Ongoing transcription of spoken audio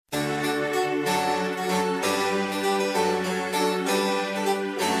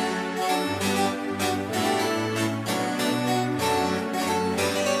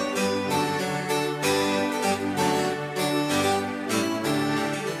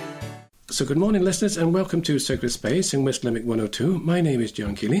So good morning, listeners, and welcome to Sacred Space in West Limerick 102. My name is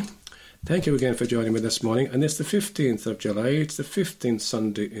John Keeley. Thank you again for joining me this morning, and it's the 15th of July. It's the 15th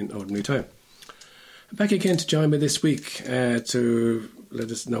Sunday in Ordinary Time. Back again to join me this week to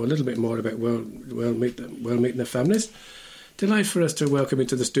let us know a little bit more about meeting the families. Delight for us to welcome you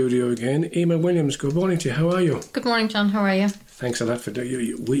to the studio again. Emma Williams, good morning to you. How are you? Good morning, John. How are you? Thanks a lot for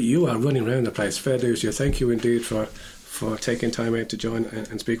you are running around the place. Fair dues to you. Thank you indeed for taking time out to join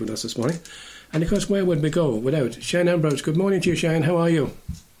and speak with us this morning. And of course, where would we go without Shane Ambrose? Good morning to you, Shane. How are you?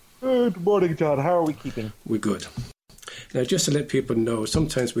 Good morning, John. How are we keeping? We're good. Now, just to let people know,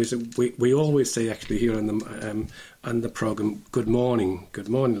 sometimes we always say actually here on the programme, good morning,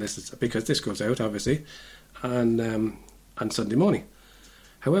 listeners, because this goes out obviously on Sunday morning.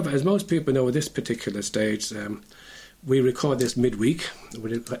 However, as most people know, at this particular stage, we record this midweek.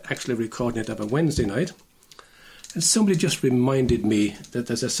 We're actually recording it on a Wednesday night. And somebody just reminded me that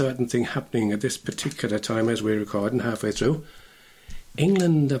there's a certain thing happening at this particular time as we're recording, halfway through.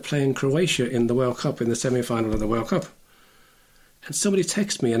 England are playing Croatia in the World Cup, in the semi-final of the World Cup. And somebody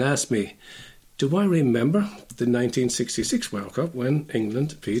texted me and asked me, do I remember the 1966 World Cup when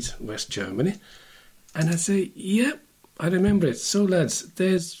England beat West Germany? And I say, yeah, I remember it. So, lads,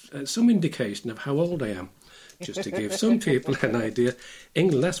 there's some indication of how old I am. Just to give some people an idea,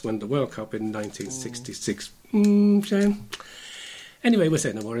 England last won the World Cup in 1966. Shame. Anyway, we'll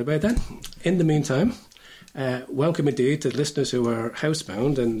say no more about that. In the meantime, welcome indeed to the listeners who are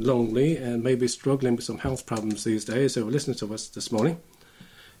housebound and lonely and maybe struggling with some health problems these days who are listening to us this morning.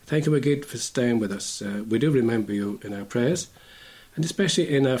 Thank you again for staying with us. We do remember you in our prayers, and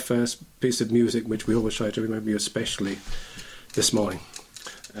especially in our first piece of music, which we always try to remember you especially this morning.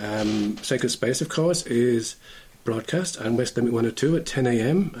 Sacred Space, of course, is broadcast on West Limerick 102 at 10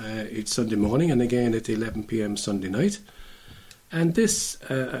 a.m. Each Sunday morning, and again at 11 p.m. Sunday night. And this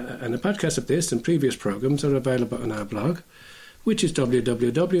and a podcast of this and previous programmes are available on our blog, which is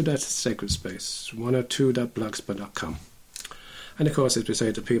www.sacredspace102.blogspot.com. And of course, as we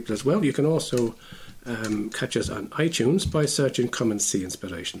say to people as well, you can also catch us on iTunes by searching Come and See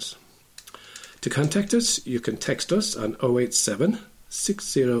Inspirations. To contact us, you can text us on 087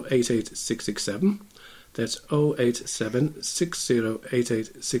 6088 667. That's 087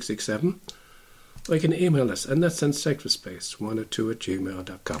 6088 667. Or you can email us, and that's on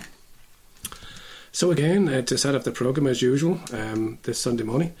sacredspace102@gmail.com. So again, to set up the programme as usual, this Sunday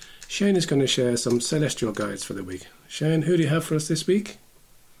morning, Shane is going to share some celestial guides for the week. Shane, who do you have for us this week?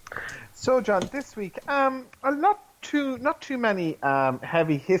 So, John, this week, not too many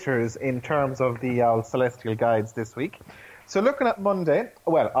heavy hitters in terms of the celestial guides this week. So looking at Monday,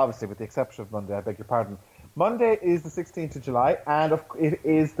 well, obviously with the exception of Monday, I beg your pardon. Monday is the 16th of July, and it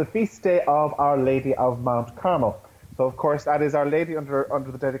is the feast day of Our Lady of Mount Carmel. So, of course, that is Our Lady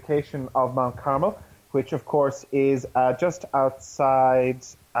under the dedication of Mount Carmel, which, of course, is just outside,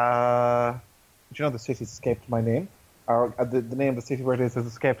 do you know the city's escaped my name? Or the name of the city where it is has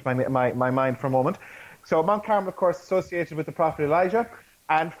escaped my mind for a moment. So Mount Carmel, of course, associated with the prophet Elijah.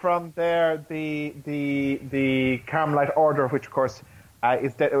 And from there, the Carmelite order, which of course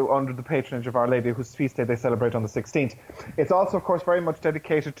is under the patronage of Our Lady, whose feast day they celebrate on the 16th. It's also, of course, very much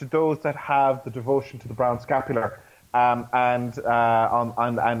dedicated to those that have the devotion to the brown scapular, and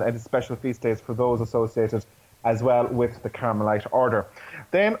special feast days for those associated as well with the Carmelite order.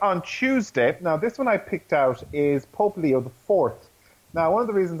 Then on Tuesday, now this one I picked out is Pope Leo IV. Now, one of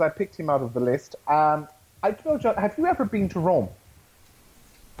the reasons I picked him out of the list, I don't know, John, have you ever been to Rome?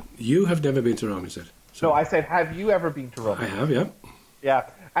 You have never been to Rome, you said? So, no, I said, have you ever been to Rome? I have, yeah. Yeah.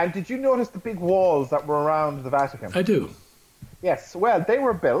 And did you notice the big walls that were around the Vatican? I do. Yes. Well, they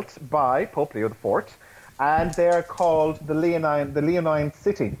were built by Pope Leo IV, and they're called the Leonine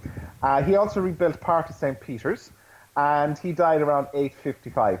City. He also rebuilt part of St. Peter's, and he died around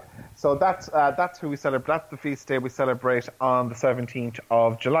 855. So that's who we celebrate. That's the feast day we celebrate on the 17th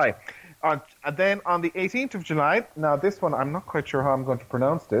of July. And then on the 18th of July, now this one, I'm not quite sure how I'm going to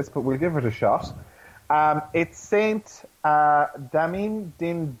pronounce this, but we'll give it a shot. It's Saint Damien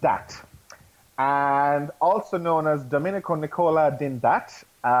din Dat, and also known as Domenico Nicola din Dat.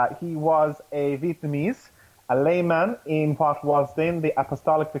 He was a Vietnamese, a layman in what was then the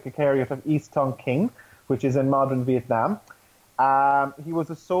Apostolic Vicariate of East Tongue King, which is in modern Vietnam. He was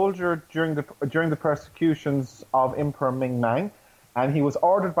a soldier during the persecutions of Emperor Ming Mang, and he was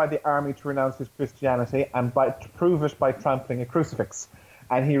ordered by the army to renounce his Christianity and to prove it by trampling a crucifix.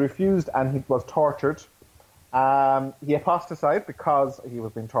 And he refused, and he was tortured. He apostatized because he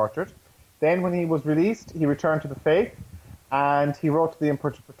was being tortured. Then when he was released, he returned to the faith, and he wrote to the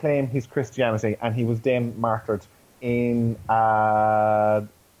emperor to proclaim his Christianity, and he was then martyred in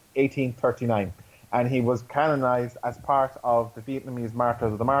 1839. And he was canonized as part of the Vietnamese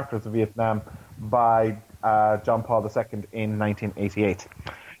martyrs, or the martyrs of Vietnam, by John Paul II in 1988.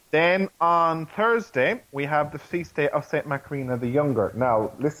 Then on Thursday, we have the feast day of St. Macrina the Younger.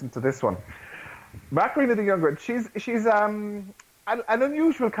 Now, listen to this one. Macrina the Younger, she's an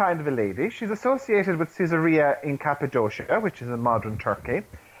unusual kind of a lady. She's associated with Caesarea in Cappadocia, which is in modern Turkey,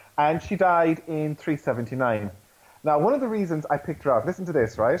 and she died in 379. Now, one of the reasons I picked her out, listen to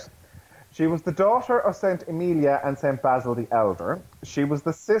this, right? She was the daughter of St. Emilia and St. Basil the Elder. She was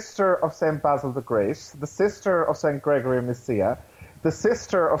the sister of St. Basil the Great, the sister of St. Gregory of Nyssa, the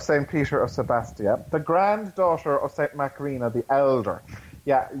sister of St. Peter of Sebastia, the granddaughter of St. Macrina the Elder.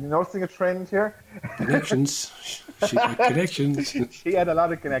 Yeah, you noticing a trend here? Connections. She had connections. She had a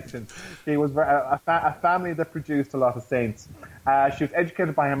lot of connections. She was a family that produced a lot of saints. She was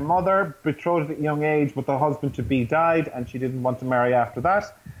educated by her mother, betrothed at a young age, but the husband-to-be died, and she didn't want to marry after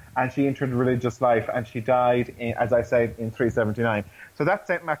that. And she entered religious life, and she died, as I said, in 379. So that's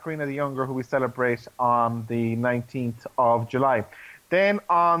St. Macrina the Younger, who we celebrate on the 19th of July. Then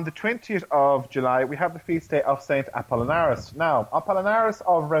on the 20th of July, we have the feast day of St. Apollinaris. Now, Apollinaris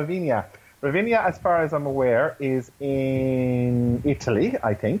of Ravenna. Ravenna, as far as I'm aware, is in Italy,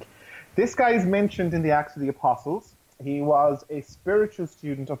 I think. This guy is mentioned in the Acts of the Apostles. He was a spiritual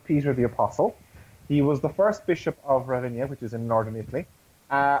student of Peter the Apostle. He was the first bishop of Ravenna, which is in northern Italy.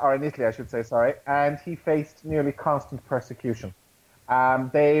 Or in Italy, I should say, sorry. And he faced nearly constant persecution.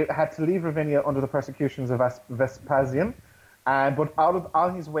 They had to leave Ravenna under the persecutions of Vespasian. But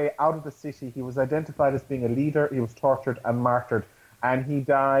on his way out of the city, he was identified as being a leader. He was tortured and martyred, and he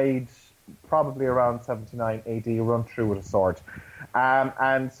died probably around 79 AD, run through with a sword.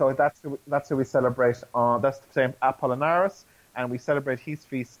 And so that's who we celebrate on. That's St. Apollinaris, and we celebrate his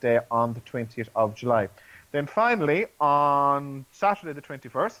feast day on the 20th of July. Then finally, on Saturday the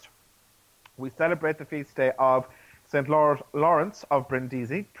 21st, we celebrate the feast day of St. Lawrence of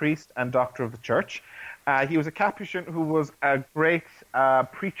Brindisi, priest and doctor of the church. He was a Capuchin who was a great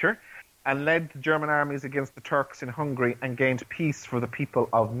preacher and led the German armies against the Turks in Hungary and gained peace for the people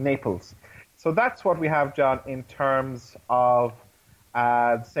of Naples. So that's what we have, John, in terms of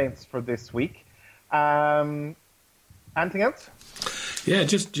saints for this week. Anything else? Yeah,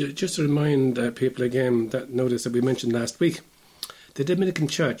 just to remind people again that notice that we mentioned last week, the Dominican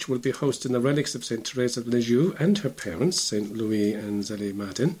Church will be hosting the relics of St. Therese of Lisieux and her parents, St. Louis and Zélie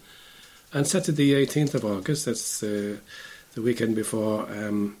Martin. And Saturday the 18th of August, that's the weekend before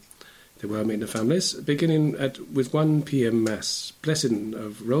the World Meeting of Families, beginning with 1 p.m. Mass. Blessing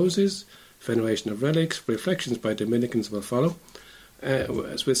of roses, veneration of relics, reflections by Dominicans will follow,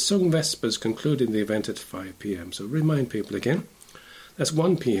 with sung vespers concluding the event at 5 p.m. So remind people again, that's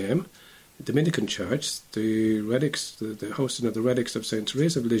 1 p.m. Dominican Church, the relics, the hosting of the relics of St.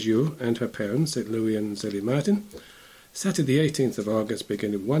 Therese of Lisieux and her parents, St. Louis and Zélie Martin. Saturday the 18th of August,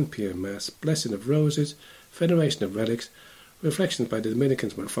 beginning 1 p.m. Mass, blessing of roses, veneration of relics, reflections by the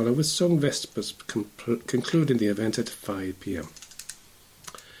Dominicans will follow, with sung vespers concluding the event at 5 p.m.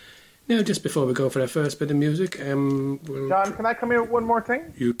 Now, just before we go for our first bit of music, John, can I come in with one more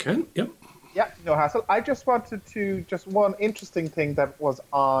thing? You can, yep. Yeah, no hassle. I just wanted to, just one interesting thing that was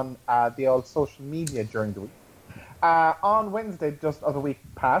on the old social media during the week. On Wednesday, just of the week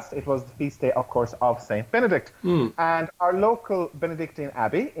past, it was the feast day, of course, of St. Benedict. And our local Benedictine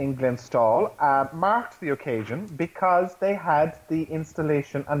Abbey in Glenstall marked the occasion because they had the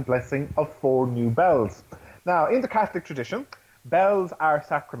installation and blessing of 4 new bells. Now, in the Catholic tradition, bells are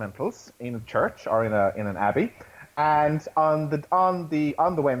sacramentals in a church or in an abbey. And on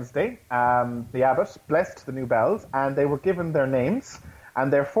the Wednesday, the abbot blessed the new bells, and they were given their names.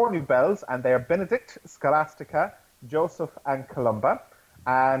 And they're 4 new bells, and they are Benedict, Scholastica, Joseph, and Columba.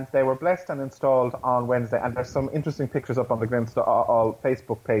 And they were blessed and installed on Wednesday. And there's some interesting pictures up on the Glenstall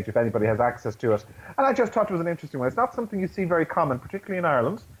Facebook page if anybody has access to it. And I just thought it was an interesting one. It's not something you see very common, particularly in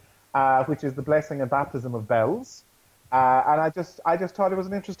Ireland, which is the blessing and baptism of bells. And I just thought it was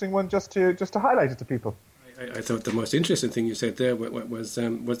an interesting one just to highlight it to people. I thought the most interesting thing you said there was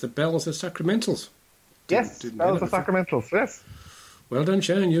the bells as sacramentals. Yes, bells as sacramentals, yes. Well done,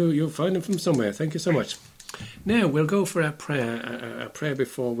 Sharon. You found them from somewhere. Thank you so much. Now, we'll go for our prayer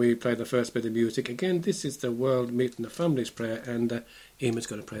before we play the first bit of music. Again, this is the World Meeting of Families prayer, and Emma's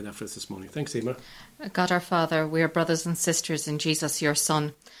going to pray that for us this morning. Thanks, Emma. God our Father, we are brothers and sisters in Jesus, your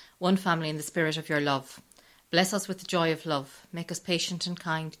Son, one family in the spirit of your love. Bless us with the joy of love. Make us patient and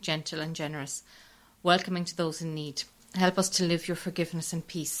kind, gentle and generous, welcoming to those in need. Help us to live your forgiveness and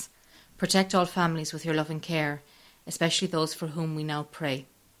peace. Protect all families with your love and care, especially those for whom we now pray.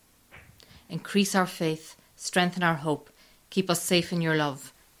 Increase our faith, strengthen our hope, keep us safe in your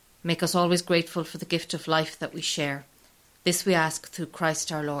love. Make us always grateful for the gift of life that we share. This we ask through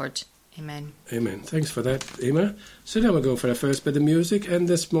Christ our Lord. Amen. Amen. Thanks for that, Emma. So now we'll go for our first bit of music, and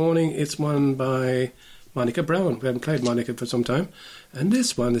this morning it's one by Monica Brown. We haven't played Monica for some time, and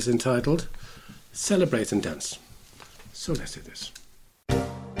this one is entitled Celebrate and Dance. So let's do this.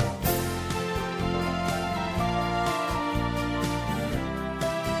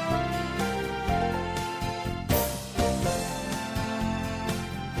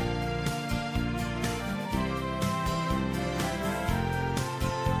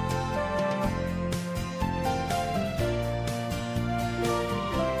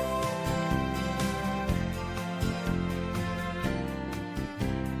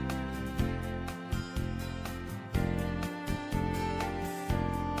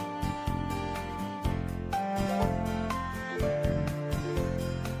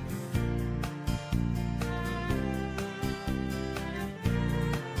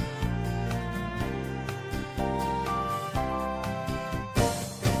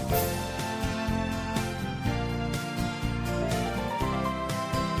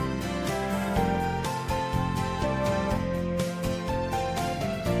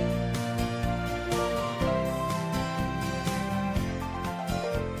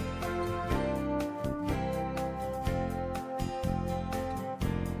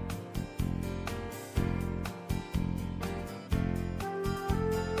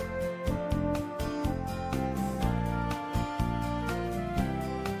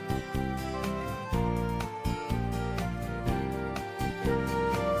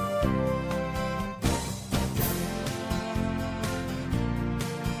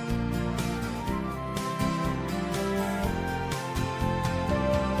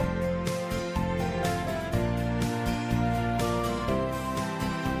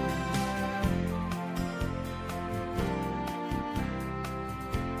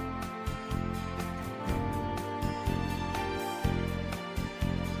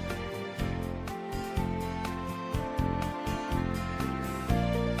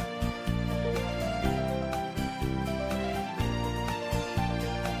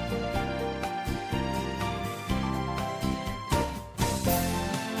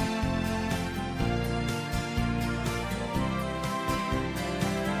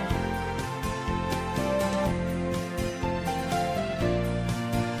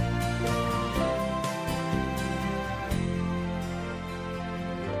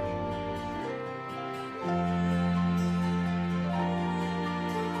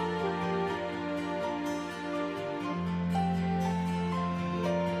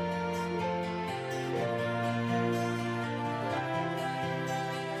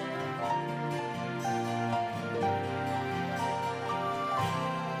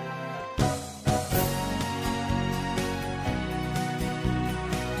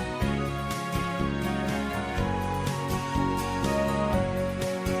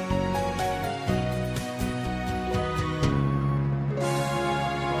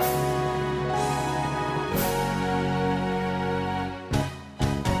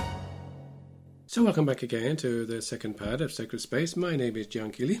 So welcome back again to the second part of Sacred Space. My name is John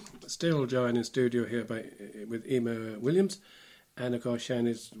Keeley, still joined in studio here with Emma Williams, and of course Shan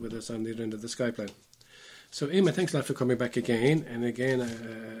is with us on the other end of the Skype line. So Emma, thanks a lot for coming back again, and again,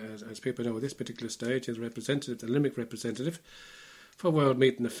 as people know, at this particular stage, you're the Limerick representative for World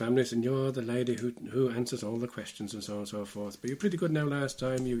Meeting of Families, and you're the lady who answers all the questions and so on and so forth. But you're pretty good now. Last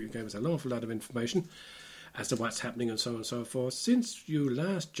time you gave us an awful lot of information as to what's happening and so on and so forth. Since you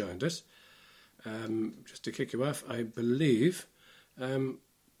last joined us, just to kick you off, I believe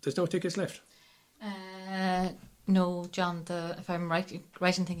there's no tickets left. No, John, if I'm right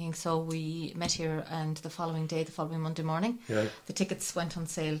in thinking so, we met here and the following Monday morning, the tickets went on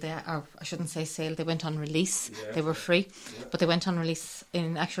sale there, or I shouldn't say sale, they went on release. They were free, but they went on release.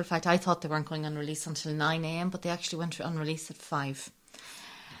 In actual fact, I thought they weren't going on release until 9 a.m, but they actually went on release at 5.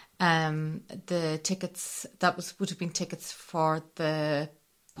 The tickets, would have been tickets for the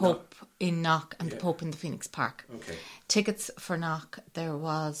Pope in Knock and the Pope in the Phoenix Park. Okay. Tickets for Knock, there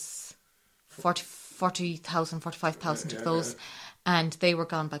was 40,000, 45,000 of those, and they were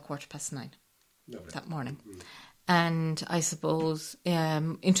gone by 9:15 that morning. And I suppose,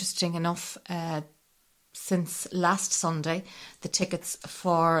 interesting enough, since last Sunday, the tickets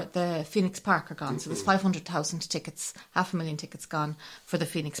for the Phoenix Park are gone. So there's 500,000 tickets, 500,000 tickets gone for the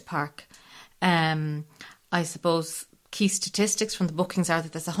Phoenix Park. I suppose key statistics from the bookings are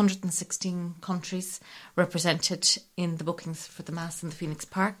that there's 116 countries represented in the bookings for the Mass in the Phoenix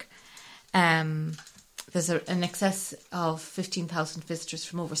Park. There's an excess of 15,000 visitors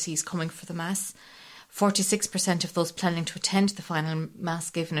from overseas coming for the Mass. 46% of those planning to attend the final Mass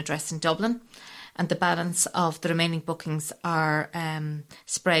gave an address in Dublin, and the balance of the remaining bookings are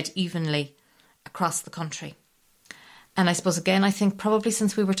spread evenly across the country. And I suppose, again, I think probably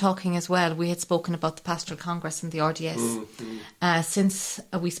since we were talking as well, we had spoken about the Pastoral Congress and the RDS. Since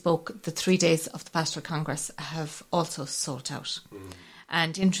we spoke, the 3 days of the Pastoral Congress have also sold out.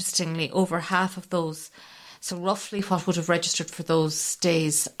 And interestingly, over half of those, so roughly what would have registered for those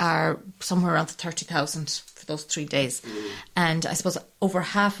days are somewhere around 30,000 for those 3 days. And I suppose over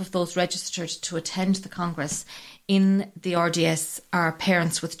half of those registered to attend the Congress in the RDS are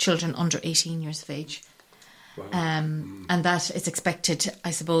parents with children under 18 years of age. Wow. And that is expected,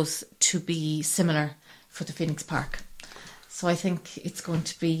 I suppose, to be similar for the Phoenix Park. So I think it's going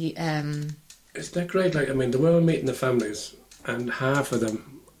to be... Isn't that great? Like, I mean, the World Meeting of Families, and half of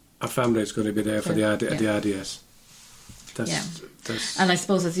them are families going to be there for the RDS. That's... And I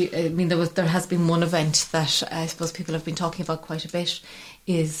suppose, there has been one event that I suppose people have been talking about quite a bit,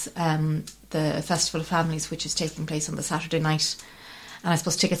 is the Festival of Families, which is taking place on the Saturday night. And I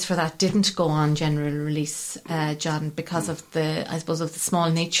suppose tickets for that didn't go on general release, John, because of the small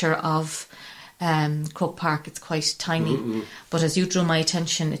nature of Croke Park. It's quite tiny. But as you drew my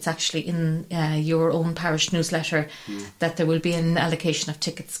attention, it's actually in your own parish newsletter that there will be an allocation of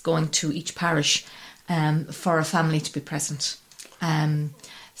tickets going to each parish for a family to be present.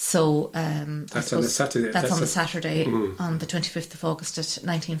 That's on the Saturday. That's on the Saturday, on the 25th of August at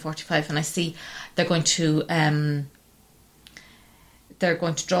 19:45. And I see they're going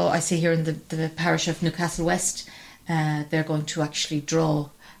to draw, I see here in the parish of Newcastle West, they're going to actually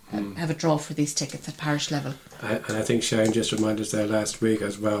have a draw for these tickets at parish level. And I think Sharon just reminded us there last week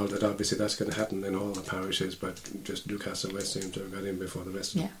as well that obviously that's going to happen in all the parishes, but just Newcastle West seems to have got in before the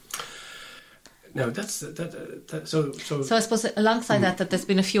rest of them. Now so I suppose alongside that there's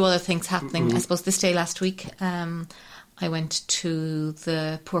been a few other things happening. I suppose this day last week, I went to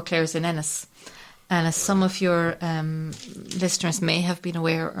the Poor Clares in Ennis. And as some of your listeners may have been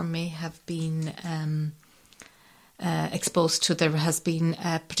aware or may have been exposed to, there has been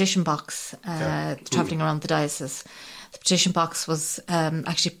a petition box travelling around the diocese. The petition box was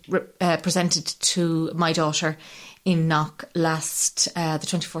actually presented to my daughter in Knock the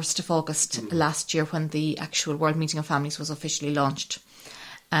 21st of August last year, when the actual World Meeting of Families was officially launched.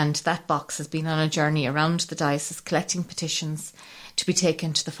 And that box has been on a journey around the diocese collecting petitions to be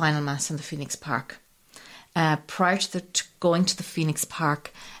taken to the final Mass in the Phoenix Park. Prior to going to the Phoenix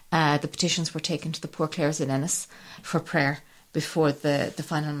Park, the petitions were taken to the Poor Clares in Ennis for prayer before the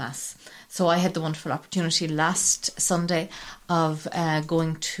final Mass. So I had the wonderful opportunity last Sunday of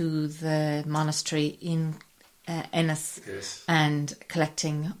going to the monastery in Ennis and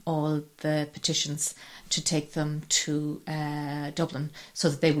collecting all the petitions to take them to Dublin so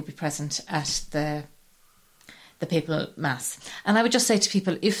that they would be present at the papal Mass. And I would just say to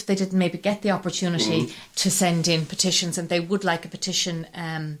people, if they didn't maybe get the opportunity to send in petitions and they would like a petition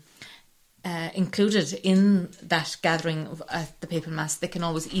included in that gathering at the papal Mass, they can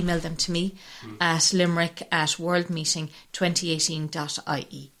always email them to me at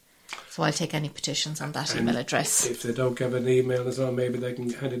limerick@worldmeeting2018.ie. So I'll take any petitions on that email address. If they don't get an email as well, maybe they can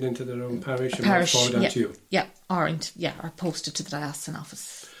hand it into their own parish and forward that to you. Yeah, or post it to the diocesan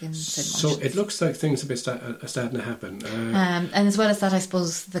office in St. So it looks like things are starting to happen. And as well as that, I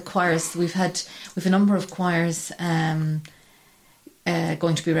suppose the choirs, we've a number of choirs going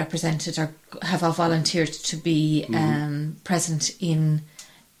to be represented or have volunteered to be present in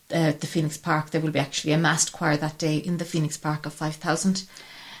the Phoenix Park. There will be actually a massed choir that day in the Phoenix Park of 5,000.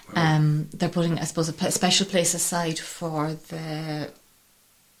 They're putting, I suppose, a special place aside for the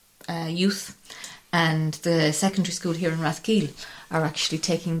youth, and the secondary school here in Rathkeale are actually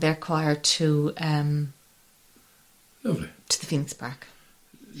taking their choir to the Phoenix Park.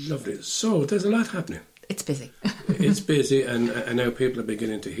 Lovely. So there's a lot happening. It's busy. It's busy, and now people are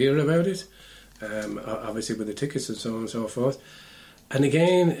beginning to hear about it, obviously with the tickets and so on and so forth. And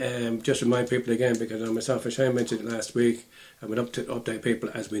again, just remind people again, because myself and Shane mentioned it last week, and we'll update people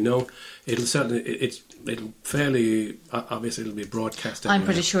as we know. It'll fairly obviously it'll be broadcast. I'm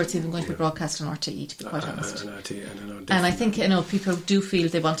pretty sure it's even going to be broadcast on RTE, to be quite honest. And I think people do feel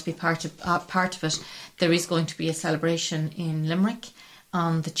they want to be part of it. There is going to be a celebration in Limerick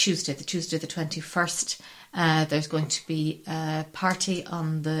on the Tuesday the 21st. There's going to be a party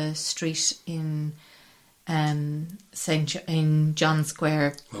on the street in John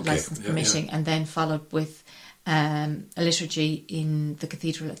Square Licence Permitting, and then followed with a liturgy in the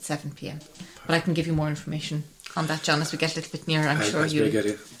cathedral at 7 p.m. But I can give you more information on that, John, as we get a little bit nearer. I'm sure you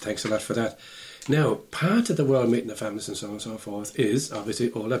will. Thanks a lot for that. Now, part of the World Meeting of Families and so on and so forth is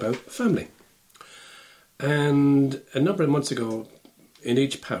obviously all about family. And a number of months ago, in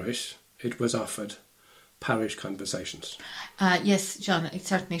each parish, it was offered parish conversations. Yes, John, it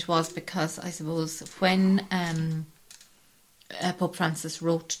certainly was, because I suppose when Pope Francis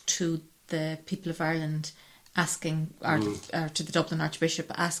wrote to the people of Ireland asking, or to the Dublin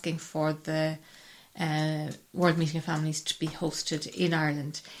Archbishop asking for the World Meeting of Families to be hosted in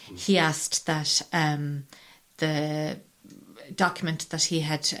Ireland, he asked that the document that he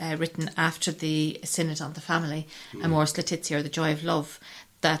had written after the Synod on the Family, Amoris Laetitia, or the Joy of Love,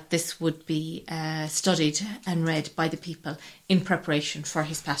 that this would be studied and read by the people in preparation for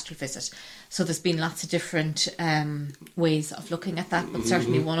his pastoral visit. So there's been lots of different ways of looking at that, but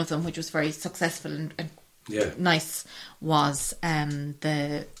certainly one of them, which was very successful and nice, was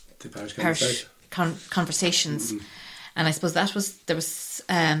the parish conversations. And I suppose there was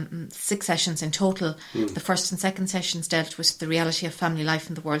 6 sessions in total. The first and second sessions dealt with the reality of family life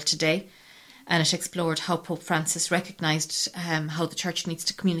in the world today, and it explored how Pope Francis recognised how the Church needs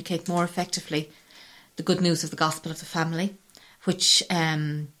to communicate more effectively the good news of the gospel of the family, which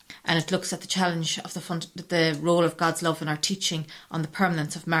and it looks at the challenge of the role of God's love in our teaching on the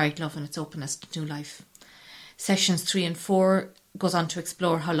permanence of married love and its openness to new life. Sessions 3 and 4 goes on to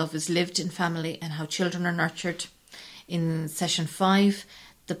explore how love is lived in family and how children are nurtured. In session 5,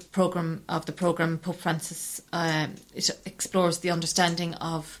 the program, Pope Francis it explores the understanding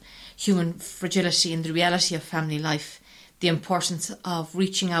of human fragility and the reality of family life, the importance of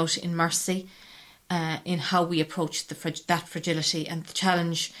reaching out in mercy in how we approach that fragility, and the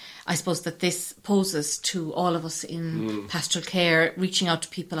challenge, I suppose, that this poses to all of us in pastoral care, reaching out to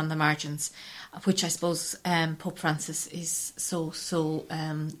people on the margins, which I suppose Pope Francis is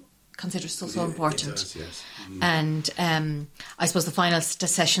considers so important. It does, yes. And I suppose the final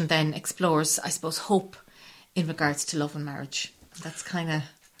session then explores, I suppose, hope in regards to love and marriage. That's kind of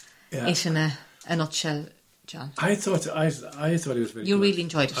it in a nutshell, John. I thought it was very good. You really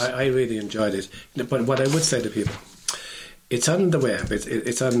enjoyed it. I really enjoyed it. But what I would say to people, it's on the web.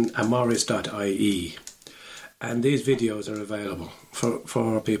 It's on amoris.ie, and these videos are available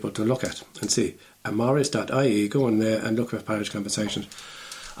for people to look at and see. Amoris.ie, go on there and look at parish conversations.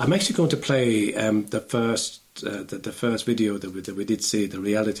 I'm actually going to play the first video that we did see, the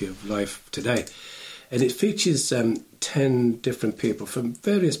reality of life today, and it features 10 different people from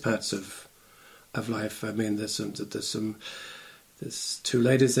various parts of life. I mean, there's 2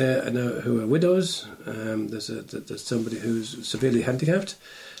 ladies there who are widows. There's somebody who's severely handicapped.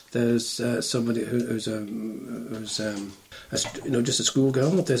 There's somebody who's just a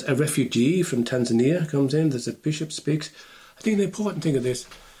schoolgirl. There's a refugee from Tanzania comes in. There's a bishop speaks. I think the important thing of this,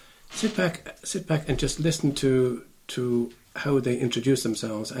 sit back and just listen to how they introduce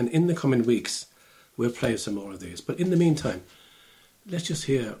themselves, and in the coming weeks we'll play some more of these. But in the meantime, let's just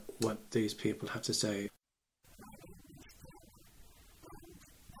hear what these people have to say.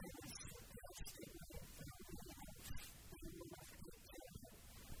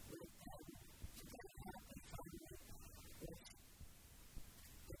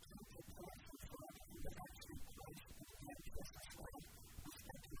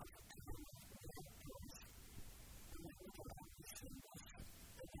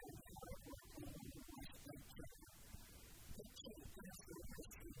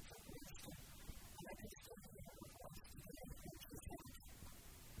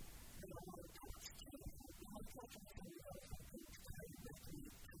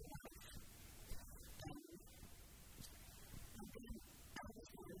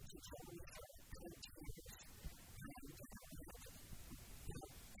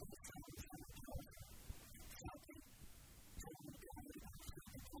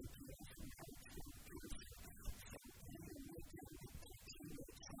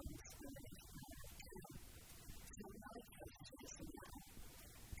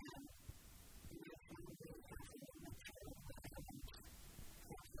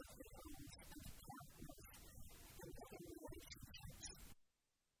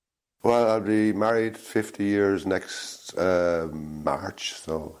 Well, I'll be married 50 years next March,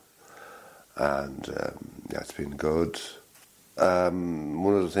 and it's been good.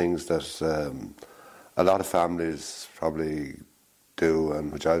 One of the things that a lot of families probably do,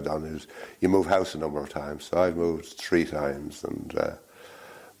 and which I've done, is you move house a number of times. So I've moved 3 times, and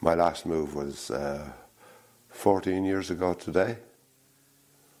my last move was 14 years ago today.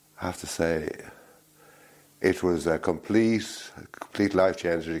 I have to say, it was a complete life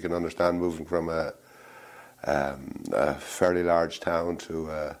change. You can understand, moving from a fairly large town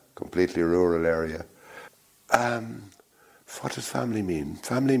to a completely rural area. What does family mean?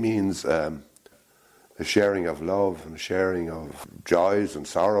 Family means a sharing of love and sharing of joys and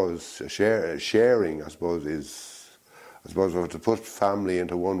sorrows. Sharing, I suppose, if I were to put family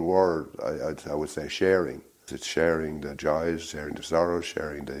into one word, I would say sharing. It's sharing the joys, sharing the sorrows,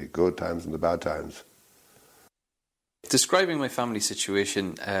 sharing the good times and the bad times. Describing my family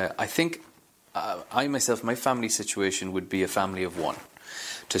situation, I think my family situation would be a family of one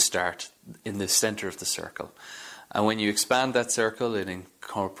to start in the centre of the circle. And when you expand that circle, it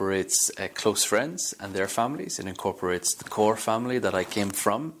incorporates close friends and their families. It incorporates the core family that I came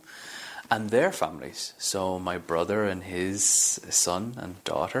from and their families. So my brother and his son and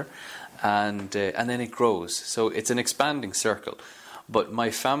daughter. And then it grows. So it's an expanding circle. But my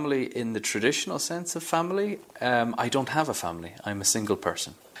family, in the traditional sense of family, I don't have a family. I'm a single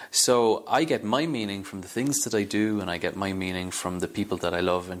person. So I get my meaning from the things that I do, and I get my meaning from the people that I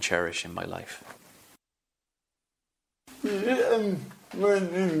love and cherish in my life. My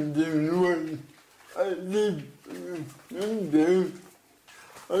name is I live in there.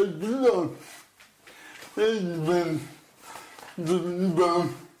 I love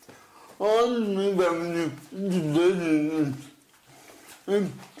all my family together. I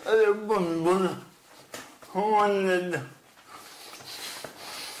have one brother who wanted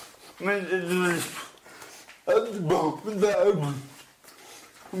my daughters at the bottom of the apple.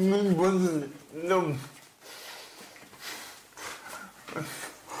 My brother loved.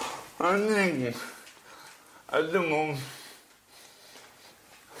 I think at the moment,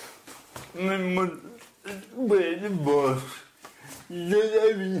 my mother is very boss. That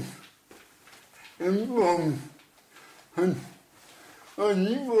I mean, informed and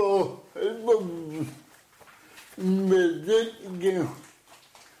unequal and better again.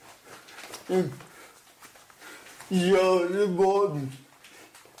 And you're the boss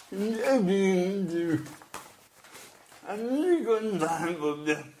in everything you do. I'm really going to handle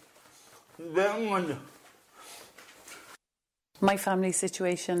them. My family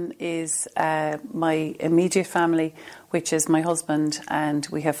situation is my immediate family, which is my husband, and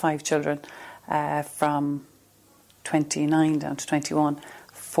we have 5 children from 29 down to 21,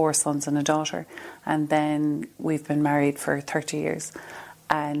 4 sons and a daughter. And then we've been married for 30 years.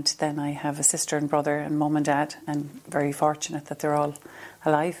 And then I have a sister and brother and mum and dad, and very fortunate that they're all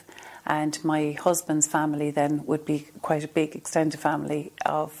alive. And my husband's family then would be quite a big extended family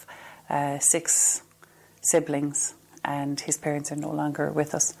of 6 siblings, and his parents are no longer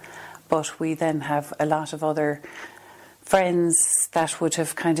with us. But we then have a lot of other friends that would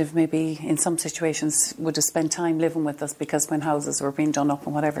have kind of maybe in some situations would have spent time living with us because when houses were being done up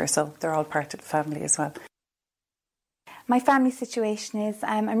and whatever, so they're all part of the family as well. My family situation is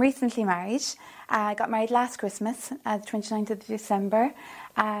I'm recently married. I got married last Christmas, the 29th of December.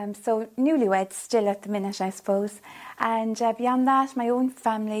 So newlyweds still at the minute, I suppose. And beyond that, my own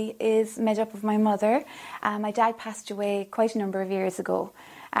family is made up of my mother. My dad passed away quite a number of years ago.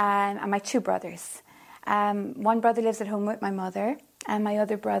 And my 2 brothers. One brother lives at home with my mother. And my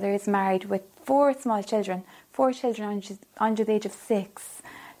other brother is married with 4 small children. 4 children under the age of 6.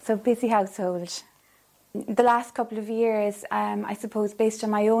 So busy household. The last couple of years, I suppose, based on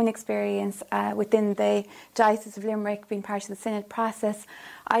my own experience within the Diocese of Limerick, being part of the synod process,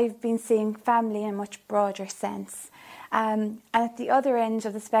 I've been seeing family in a much broader sense. And at the other end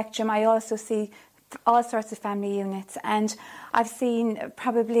of the spectrum, I also see all sorts of family units. And I've seen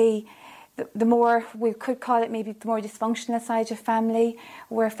probably the more, we could call it maybe the more dysfunctional side of family,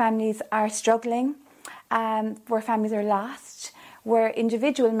 where families are struggling, where families are lost, where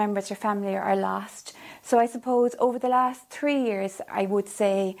individual members of family are lost. So I suppose over the last 3 years, I would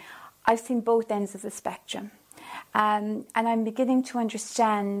say I've seen both ends of the spectrum. And I'm beginning to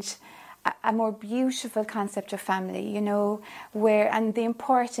understand a more beautiful concept of family, you know, and the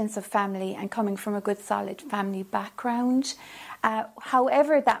importance of family and coming from a good, solid family background,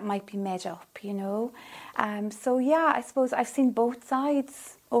 however that might be made up, you know. So yeah, I suppose I've seen both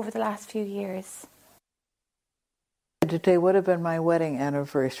sides over the last few years. Today would have been my wedding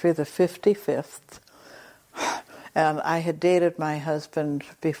anniversary, the 55th. And I had dated my husband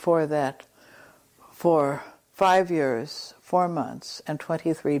before that for 5 years, 4 months, and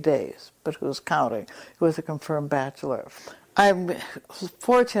 23 days, but who's counting? He was a confirmed bachelor.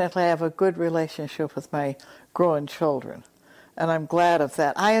 Fortunately, I have a good relationship with my growing children, and I'm glad of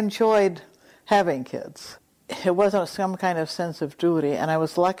that. I enjoyed having kids. It wasn't some kind of sense of duty, and I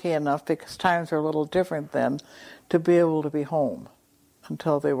was lucky enough, because times are a little different then, to be able to be home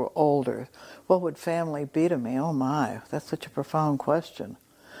until they were older. What would family be to me? Oh my, that's such a profound question.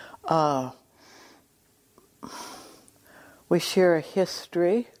 We share a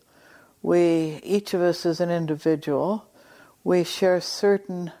history. Each of us is an individual. We share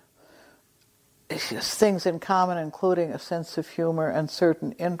certain things in common, including a sense of humor and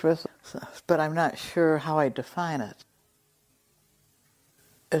certain interests, but I'm not sure how I define it.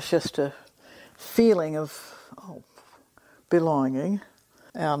 It's just a feeling of belonging,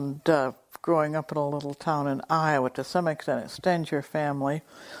 and growing up in a little town in Iowa to some extent extends your family,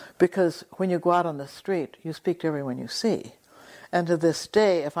 because when you go out on the street, you speak to everyone you see. And to this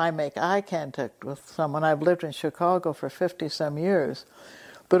day, if I make eye contact with someone, I've lived in Chicago for 50-some years,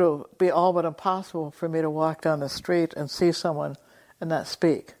 but it will be all but impossible for me to walk down the street and see someone and not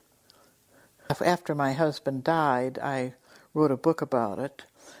speak. After my husband died, I wrote a book about it.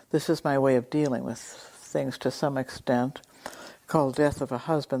 This is my way of dealing with things to some extent, called Death of a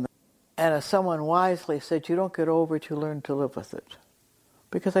Husband. And as someone wisely said, you don't get over it, you learn to live with it.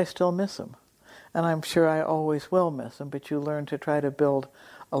 Because I still miss him. And I'm sure I always will miss him, but you learn to try to build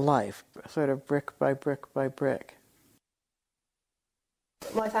a life, sort of brick by brick by brick.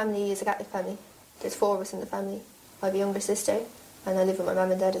 My family is a Catholic family. There's 4 of us in the family. I have a younger sister, and I live with my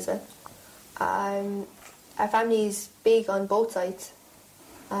mum and dad as well. Our family is big on both sides.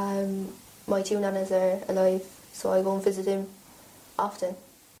 My 2 nanas are alive, so I go and visit them often.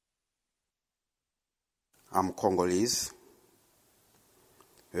 I'm Congolese.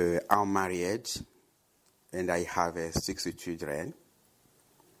 I'm married, and I have 6 children.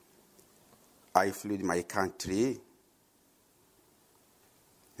 I fled my country.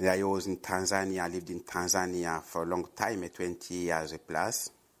 And I was in Tanzania. I lived in Tanzania for a long time, 20 years plus.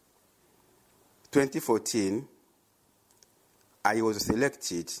 2014, I was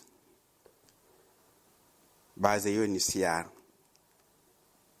selected by the UNHCR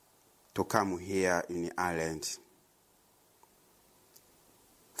to come here in Ireland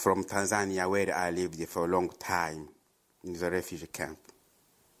from Tanzania, where I lived for a long time in the refugee camp.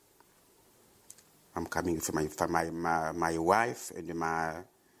 I'm coming for my wife and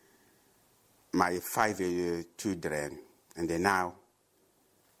my 5 children, and then now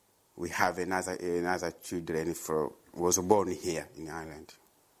we have another children was born here in Ireland.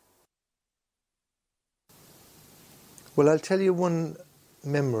 Well, I'll tell you one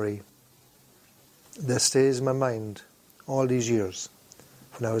memory that stays in my mind all these years,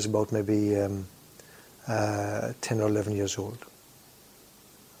 when I was about maybe 10 or 11 years old.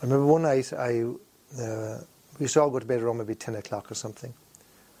 I remember one night we used to all go to bed around maybe 10 o'clock or something.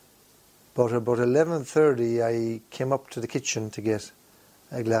 But about 11:30, I came up to the kitchen to get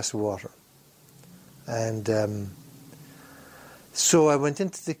a glass of water, and so I went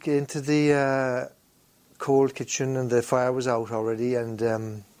into the cold kitchen, and the fire was out already, and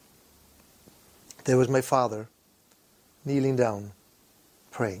there was my father kneeling down,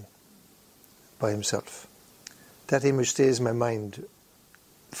 praying by himself. That image stays in my mind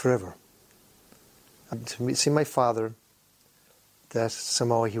forever. And to see my father, that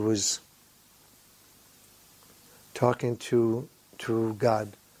somehow he was talking to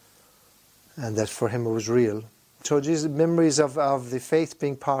God, and that for him it was real. So these memories of the faith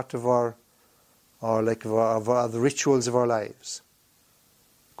being part of the rituals of our lives.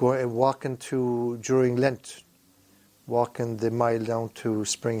 Walking during Lent, walking the mile down to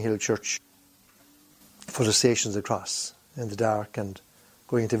Spring Hill Church for the Stations of the Cross in the dark, and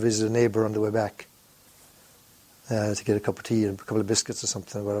going to visit a neighbour on the way back to get a cup of tea and a couple of biscuits or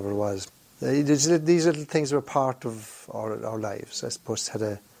something, whatever it was. These little things were part of our lives, I suppose.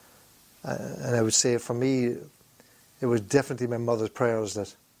 And I would say for me, it was definitely my mother's prayers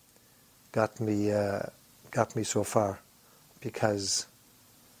that got me so far, because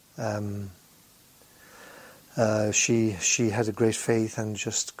she had a great faith and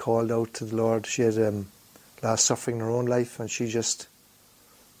just called out to the Lord. She had a lot of suffering in her own life, and she just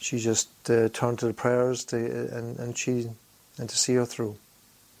turned to the prayers and to see her through.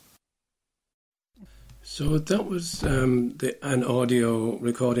 So that was an audio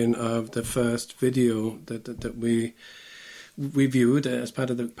recording of the first video that we viewed as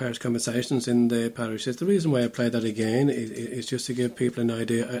part of the parish conversations in the parishes. The reason why I play that again is just to give people an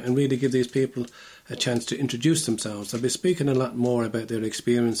idea and really give these people a chance to introduce themselves. I'll be speaking a lot more about their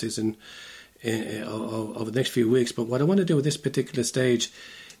experiences over the next few weeks, but what I want to do at this particular stage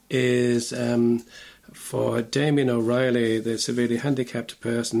is for Damien O'Reilly, the severely handicapped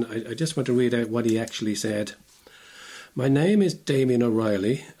person, I just want to read out what he actually said. My name is Damien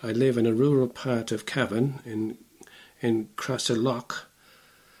O'Reilly. I live in a rural part of Cavan in Crosserloch.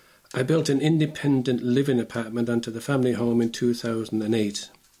 I built an independent living apartment onto the family home in 2008.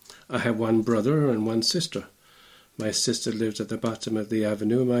 I have one brother and one sister. My sister lives at the bottom of the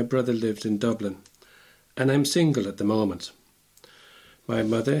avenue. My brother lives in Dublin. And I'm single at the moment. My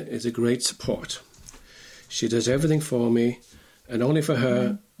mother is a great support. She does everything for me and only for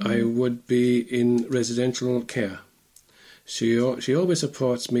her, I would be in residential care. She always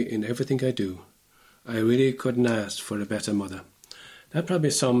supports me in everything I do. I really couldn't ask for a better mother. That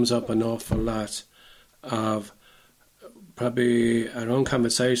probably sums up an awful lot of probably our own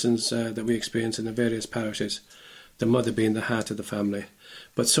conversations that we experience in the various parishes, the mother being the heart of the family.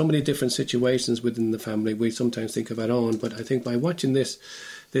 But so many different situations within the family, we sometimes think of our own. But I think by watching this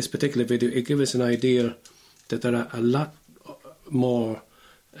particular video, it gives us an idea that there are a lot more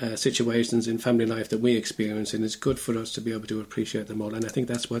situations in family life that we experience, and it's good for us to be able to appreciate them all. And I think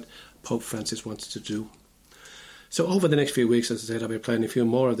that's what Pope Francis wants to do. So over the next few weeks, as I said, I'll be playing a few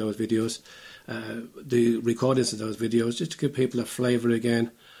more of those videos, the recordings of those videos, just to give people a flavour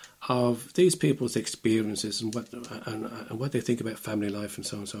again of these people's experiences and what they think about family life and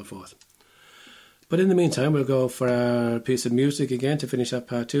so on and so forth. But in the meantime, we'll go for our piece of music again to finish up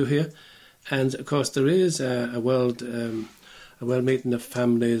part 2 here. And of course, there is a World Meeting of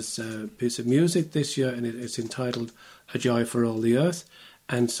Families piece of music this year, and it's entitled A Joy for All the Earth.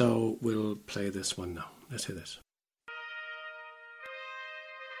 And so we'll play this one now. Let's hear this.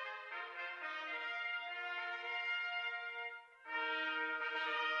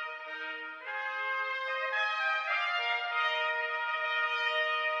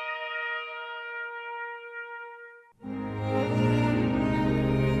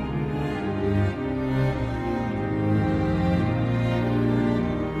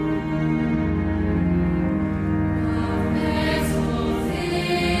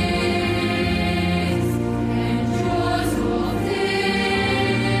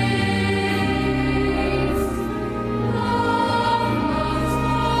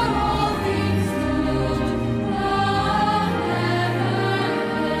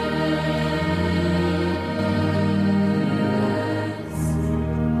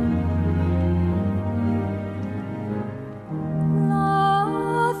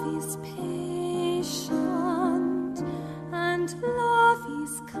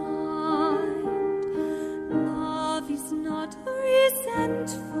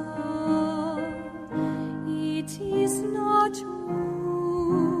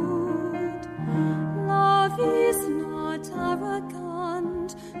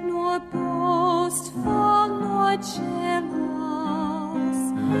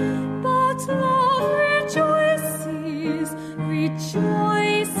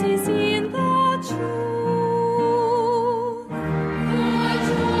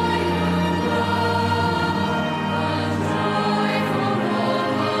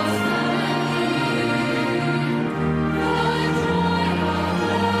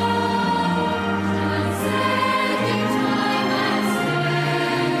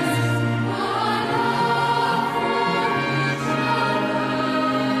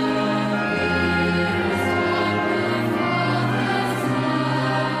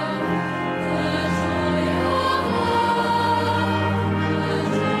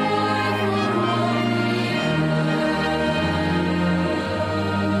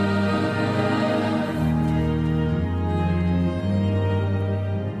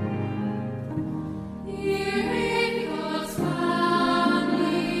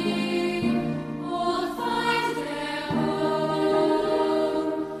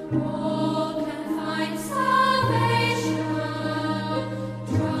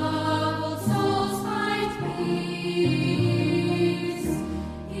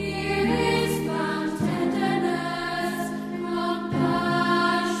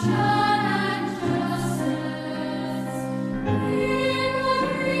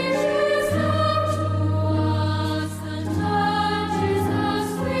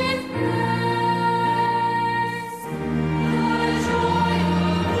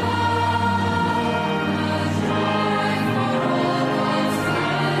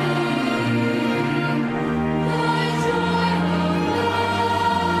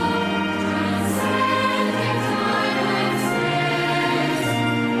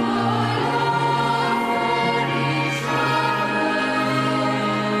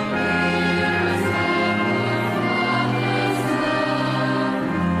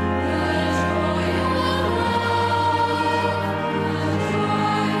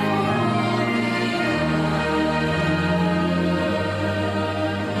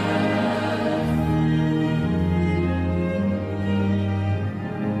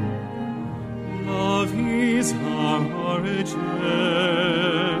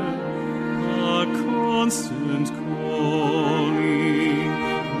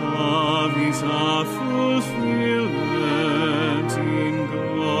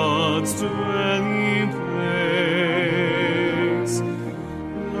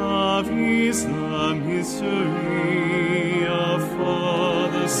 is the mystery of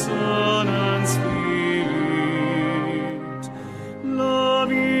Father, Son, and Spirit.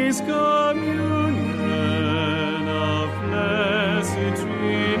 Love is communion of blessed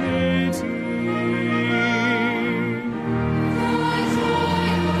Trinity.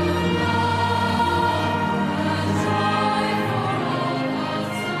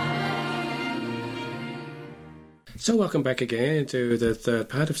 So welcome back again to the third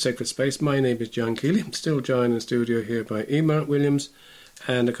part of Sacred Space. My name is John Keeley. I'm still joined in the studio here by Emer Williams,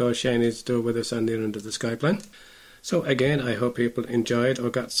 and of course Shane is still with us on the other end of the Skype line. So again, I hope people enjoyed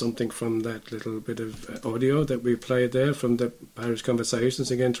or got something from that little bit of audio that we played there from the Parish Conversations.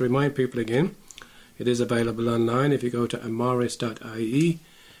 Again, to remind people again, it is available online if you go to amoris.ie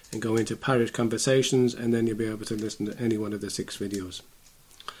and go into Parish Conversations, and then you'll be able to listen to any one of the 6 videos.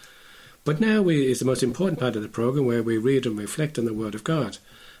 But now is the most important part of the programme, where we read and reflect on the Word of God.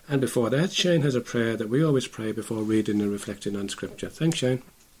 And before that, Shane has a prayer that we always pray before reading and reflecting on Scripture. Thanks, Shane.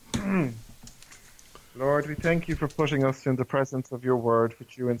 Lord, we thank you for putting us in the presence of your word,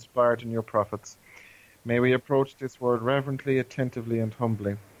 which you inspired in your prophets. May we approach this word reverently, attentively, and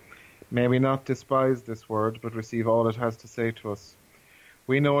humbly. May we not despise this word, but receive all it has to say to us.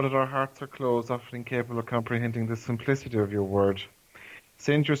 We know that our hearts are closed, often incapable of comprehending the simplicity of your word.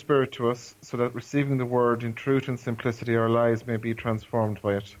 Send your Spirit to us, so that receiving the word in truth and simplicity, our lives may be transformed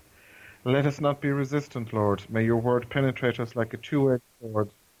by it. Let us not be resistant, Lord. May your word penetrate us like a two-edged sword.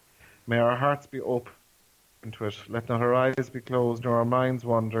 May our hearts be open to it. Let not our eyes be closed, nor our minds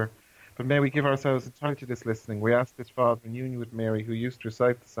wander. But may we give ourselves entirely to this listening. We ask this, Father, in union with Mary, who used to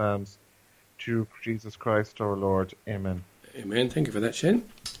recite the Psalms, through Jesus Christ our Lord. Amen. Amen. Thank you for that, Shane.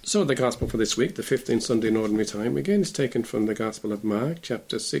 So the Gospel for this week, the 15th Sunday in Ordinary Time, again is taken from the Gospel of Mark,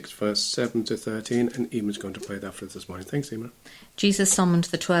 chapter 6, verse 7 to 13, and Emer's going to pray that for us this morning. Thanks, Emer. Jesus summoned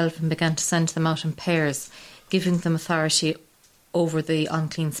the 12 and began to send them out in pairs, giving them authority over the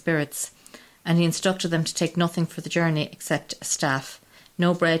unclean spirits. And he instructed them to take nothing for the journey except a staff,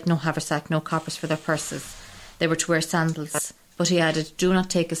 no bread, no haversack, no coppers for their purses. They were to wear sandals. But he added, "Do not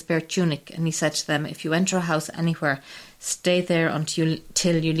take a spare tunic." And he said to them, "If you enter a house anywhere, stay there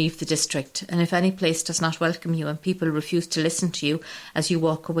till you leave the district. And if any place does not welcome you and people refuse to listen to you as you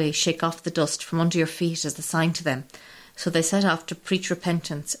walk away, shake off the dust from under your feet as a sign to them." So they set off to preach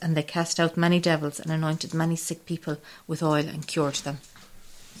repentance, and they cast out many devils and anointed many sick people with oil and cured them.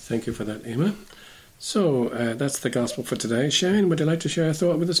 Thank you for that, Emer. So that's the Gospel for today. Shane, would you like to share a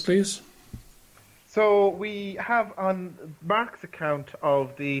thought with us, please? So we have on Mark's account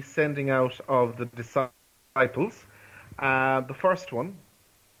of the sending out of the disciples, the first one,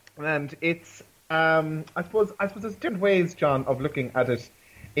 and it's I suppose there's different ways, John, of looking at it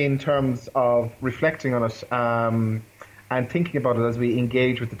in terms of reflecting on it and thinking about it as we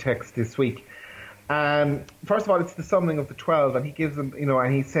engage with the text this week. First of all, it's the summoning of the 12, and he gives them,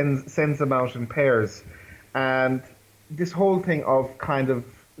 and he sends them out in pairs, and this whole thing of kind of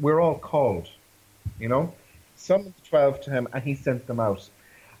we're all called. Summoned the 12 to him, and he sent them out.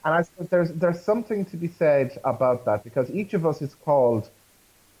 And I suppose there's something to be said about that, because each of us is called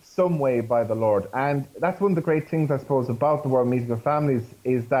some way by the Lord. And that's one of the great things, I suppose, about the World Meeting of Families,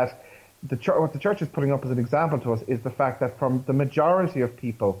 is that what the Church is putting up as an example to us is the fact that from the majority of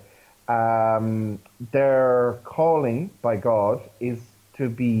people, their calling by God is to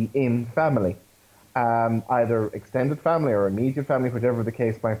be in family. Either extended family or immediate family, whatever the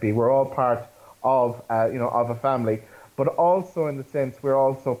case might be. We're all part of a family, but also in the sense we're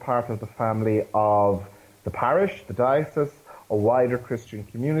also part of the family of the parish, the diocese, a wider Christian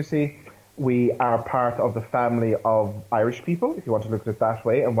community. We are part of the family of Irish people, if you want to look at it that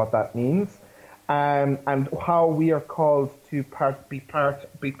way, and what that means, and how we are called to be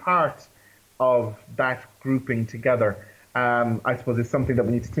part of that grouping together. I suppose is something that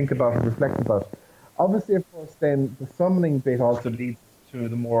we need to think about and reflect about. Obviously, of course, then the summoning bit also leads to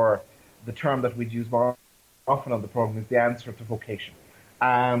the term that we'd use more often on the program is the answer to vocation.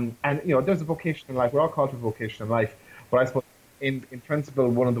 And there's a vocation in life. We're all called to a vocation in life. But I suppose in principle,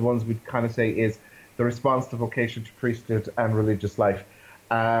 one of the ones we'd kind of say is the response to vocation to priesthood and religious life,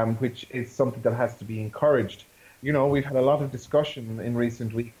 which is something that has to be encouraged. We've had a lot of discussion in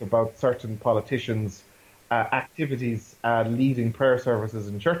recent weeks about certain politicians' activities leading prayer services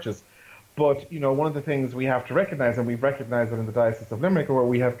in churches. But, one of the things we have to recognise, and we've recognised it in the Diocese of Limerick, where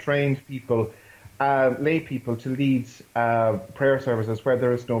we have trained people, lay people, to lead prayer services where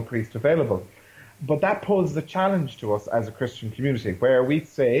there is no priest available. But that poses a challenge to us as a Christian community, where we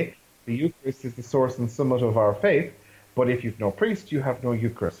say the Eucharist is the source and summit of our faith, but if you've no priest, you have no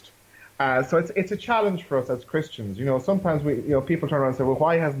Eucharist. So it's a challenge for us as Christians. Sometimes people turn around and say, well,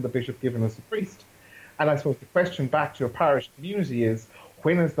 why hasn't the bishop given us a priest? And I suppose the question back to a parish community is,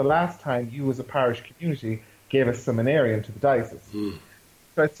 when is the last time you as a parish community gave a seminarian to the diocese?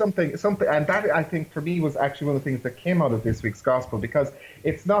 So it's something, and that I think for me was actually one of the things that came out of this week's gospel, because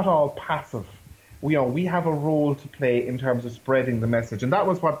it's not all passive. We have a role to play in terms of spreading the message, and that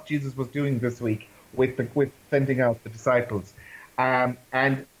was what Jesus was doing this week with sending out the disciples, and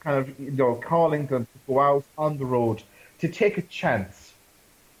kind of calling them to go out on the road to take a chance.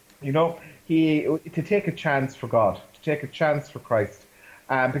 To take a chance for God, to take a chance for Christ,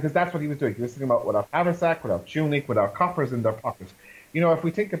 because that's what he was doing. He was thinking about without haversack, without tunic, without coppers in their pocket. If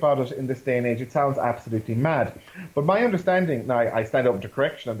we think about it in this day and age, it sounds absolutely mad. But my understanding, now I stand open to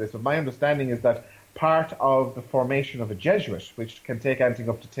correction on this, but my understanding is that part of the formation of a Jesuit, which can take anything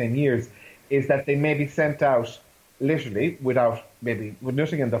up to 10 years, is that they may be sent out literally with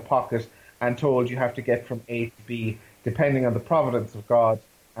nothing in their pocket and told you have to get from A to B, depending on the providence of God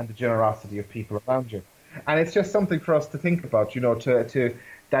and the generosity of people around you. And it's just something for us to think about,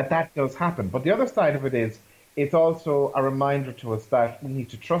 that does happen. But the other side of it is, it's also a reminder to us that we need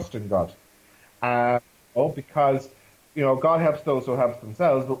to trust in God. Because, God helps those who help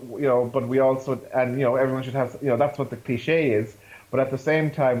themselves, but we also, and, everyone should have, that's what the cliche is. But at the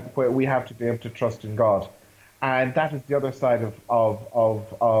same time, we have to be able to trust in God. And that is the other side of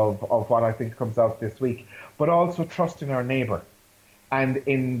what I think comes out this week. But also trust in our neighbour and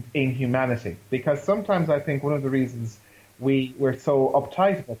in humanity. Because sometimes I think one of the reasons we're so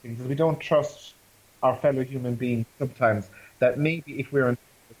uptight about things is we don't trust our fellow human beings sometimes, that maybe if we're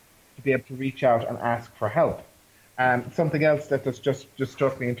to be able to reach out and ask for help. Something else that has just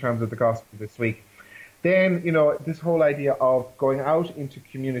struck me in terms of the gospel this week. Then, this whole idea of going out into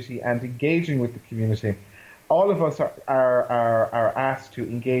community and engaging with the community. All of us are asked to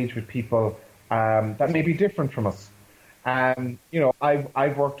engage with people that may be different from us.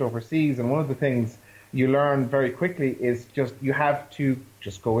 I've worked overseas, and one of the things you learn very quickly is you have to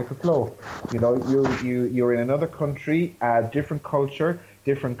just go with the flow. You're in another country, different culture,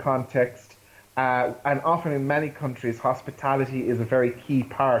 different context, and often in many countries, hospitality is a very key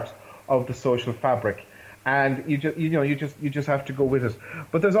part of the social fabric, and you just have to go with it.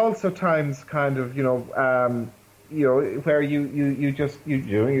 But there's also times, kind of, where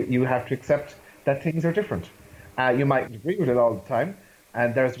you have to accept that things are different. You might agree with it all the time,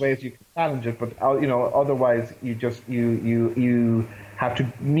 and there's ways you can challenge it, but otherwise you have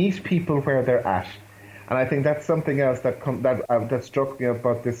to meet people where they're at. And I think that's something else that struck me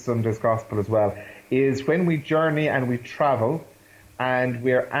about this Sunday's gospel as well, is when we journey and we travel and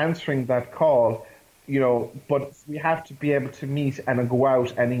we're answering that call, but we have to be able to meet and go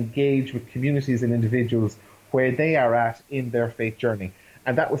out and engage with communities and individuals where they are at in their faith journey.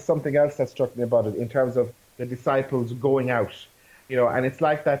 And that was something else that struck me about it in terms of the disciples going out. And it's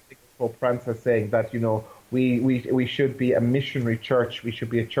like that Pope Francis saying that, we should be a missionary church. We should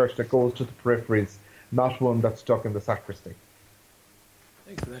be a church that goes to the peripheries, not one that's stuck in the sacristy.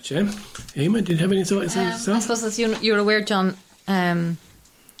 Thanks for that, Jen. Eamon, did you have any thoughts on yourself? I suppose, as you're aware, John, I'm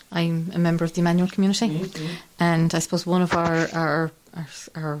a member of the Emmanuel community, and I suppose one of our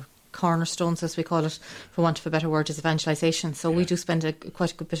cornerstones, as we call it, for want of a better word, is evangelisation. So we do spend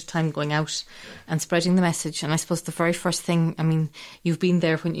quite a good bit of time going out and spreading the message. And I suppose the very first thing, you've been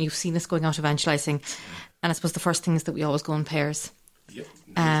there when you've seen us going out evangelising, and I suppose the first thing is that we always go in pairs.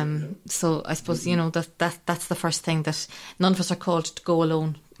 So I suppose that's the first thing, that none of us are called to go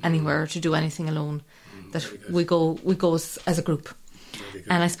alone anywhere, to do anything alone. That we go as a group.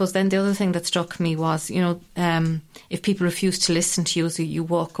 And I suppose then the other thing that struck me was, if people refuse to listen to you, so you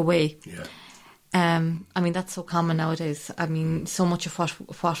walk away. That's so common nowadays. So much of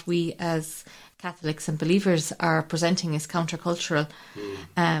what we as Catholics and believers are presenting is countercultural.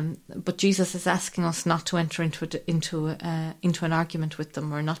 But Jesus is asking us not to enter into an argument with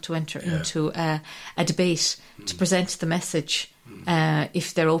them, or not to enter into a debate, to present the message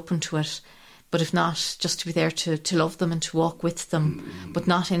if they're open to it. But if not, just to be there to love them and to walk with them, but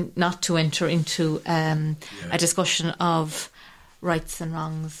not to enter into a discussion of rights and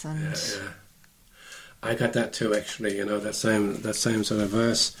wrongs. And I got that too, actually. That same sort of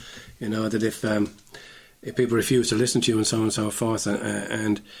verse. That if people refuse to listen to you and so on and so forth,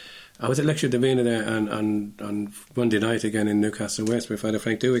 and I was at Lecture Divina there on Monday night again in Newcastle West with Father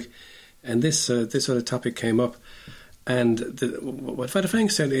Frank Dewick, and this sort of topic came up, and what Father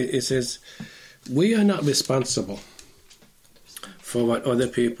Frank said, he says, we are not responsible for what other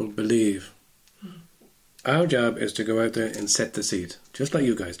people believe. Our job is to go out there and set the seed, just like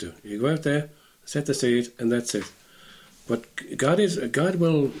you guys do. You go out there, set the seed, and that's it. But God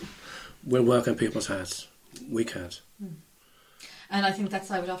will we'll work on people's hearts. We can't. And I think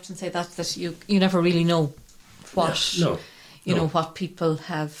I would often say that you never really know what what people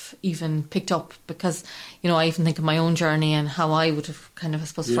have even picked up, because I even think of my own journey and how I would have kind of, I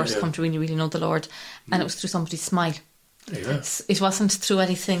suppose, first come to really, really know the Lord, and it was through somebody's smile. It wasn't through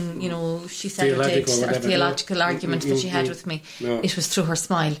anything she said theological or theological argument that she had with me. No. It was through her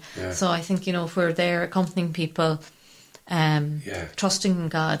smile. So I think if we're there accompanying people, trusting in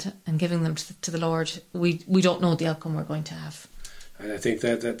God and giving them to the Lord, we don't know the outcome we're going to have. And I think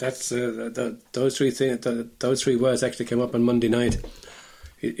that's those three things. Those three words actually came up on Monday night.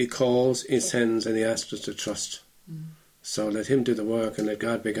 He calls, he sends, and he asks us to trust. So let him do the work and let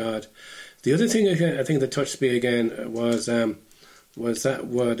God be God. The other thing I think that touched me again was that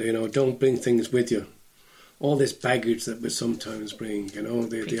word. Don't bring things with you. All this baggage that we sometimes bring.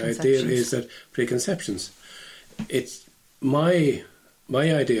 The idea is that preconceptions. It's my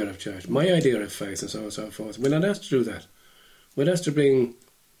idea of church, my idea of faith, and so on and so forth. We're not asked to do that. We're asked to bring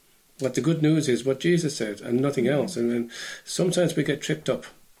what the good news is, what Jesus said, and nothing else. And sometimes we get tripped up,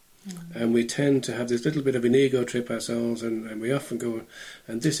 and we tend to have this little bit of an ego trip ourselves, and we often go,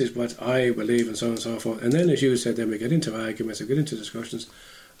 and this is what I believe, and so on and so forth. And then, as you said, then we get into arguments, we get into discussions,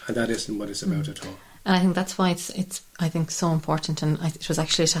 and that isn't what it's about at all. And I think that's why it's I think so important, and it was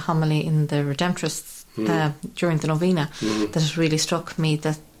actually at a homily in the Redemptorists during the novena that it really struck me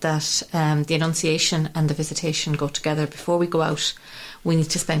that the Annunciation and the Visitation go together. Before we go out, we need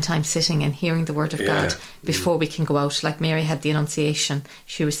to spend time sitting and hearing the Word of God before we can go out. Like Mary had the Annunciation,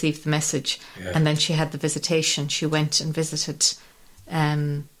 she received the message, and then she had the Visitation, she went and visited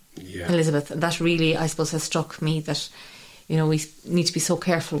Elizabeth. And that really, I suppose, has struck me that we need to be so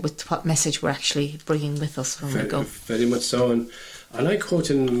careful with what message we're actually bringing with us when we go. Very much so. And I like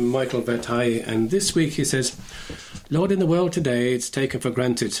quoting Michael Vertai, and this week he says, Lord, in the world today it's taken for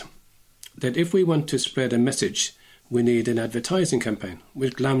granted that if we want to spread a message, we need an advertising campaign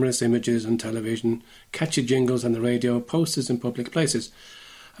with glamorous images on television, catchy jingles on the radio, posters in public places.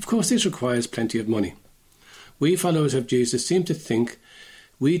 Of course, this requires plenty of money. We followers of Jesus seem to think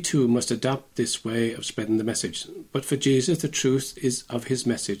we too must adopt this way of spreading the message. But for Jesus, the truth of his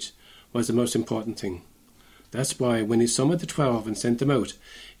message was the most important thing. That's why when he summoned the 12 and sent them out,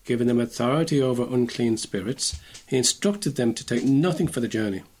 giving them authority over unclean spirits, he instructed them to take nothing for the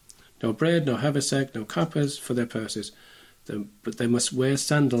journey. No bread, no haversack, no coppers for their purses. But they must wear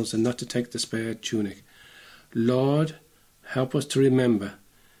sandals and not to take the spare tunic. Lord, help us to remember.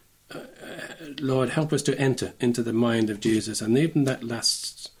 Lord, help us to enter into the mind of Jesus. And even that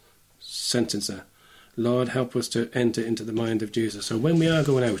last sentence there, Lord, help us to enter into the mind of Jesus. So when we are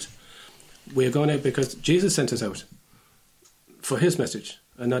going out, we're going out because Jesus sent us out for his message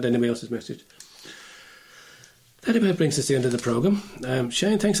and not anybody else's message. That about brings us to the end of the programme.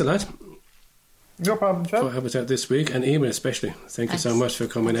 Shane, thanks a lot. No problem, Chad. For helping us out this week, and Emma especially. Thank you so much for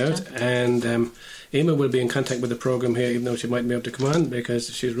coming out. And Emma will be in contact with the programme here, even though she mightn't be able to come on,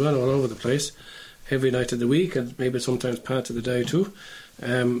 because she's run all over the place every night of the week and maybe sometimes part of the day too.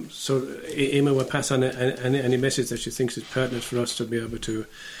 So Emma will pass on any message that she thinks is pertinent for us to be able to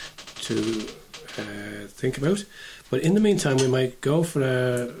think about. But in the meantime, we might go for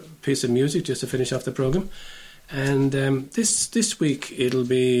a piece of music just to finish off the programme. And this week it'll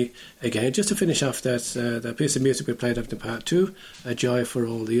be, again, just to finish off that piece of music we played after part 2, A Joy for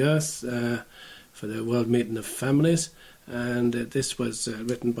All the Earth, for the World Meeting of Families. And this was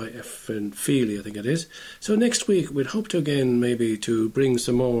written by Ephraim Feely, I think it is. So next week we'd hope to again maybe to bring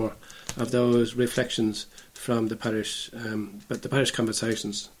some more of those reflections from the parish, but the parish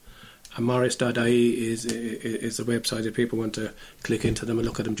conversations. Amaris.ie is the website if people want to click into them and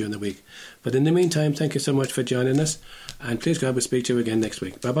look at them during the week. But in the meantime, thank you so much for joining us, and please God, we'll speak to you again next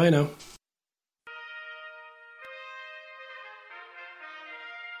week. Bye bye now.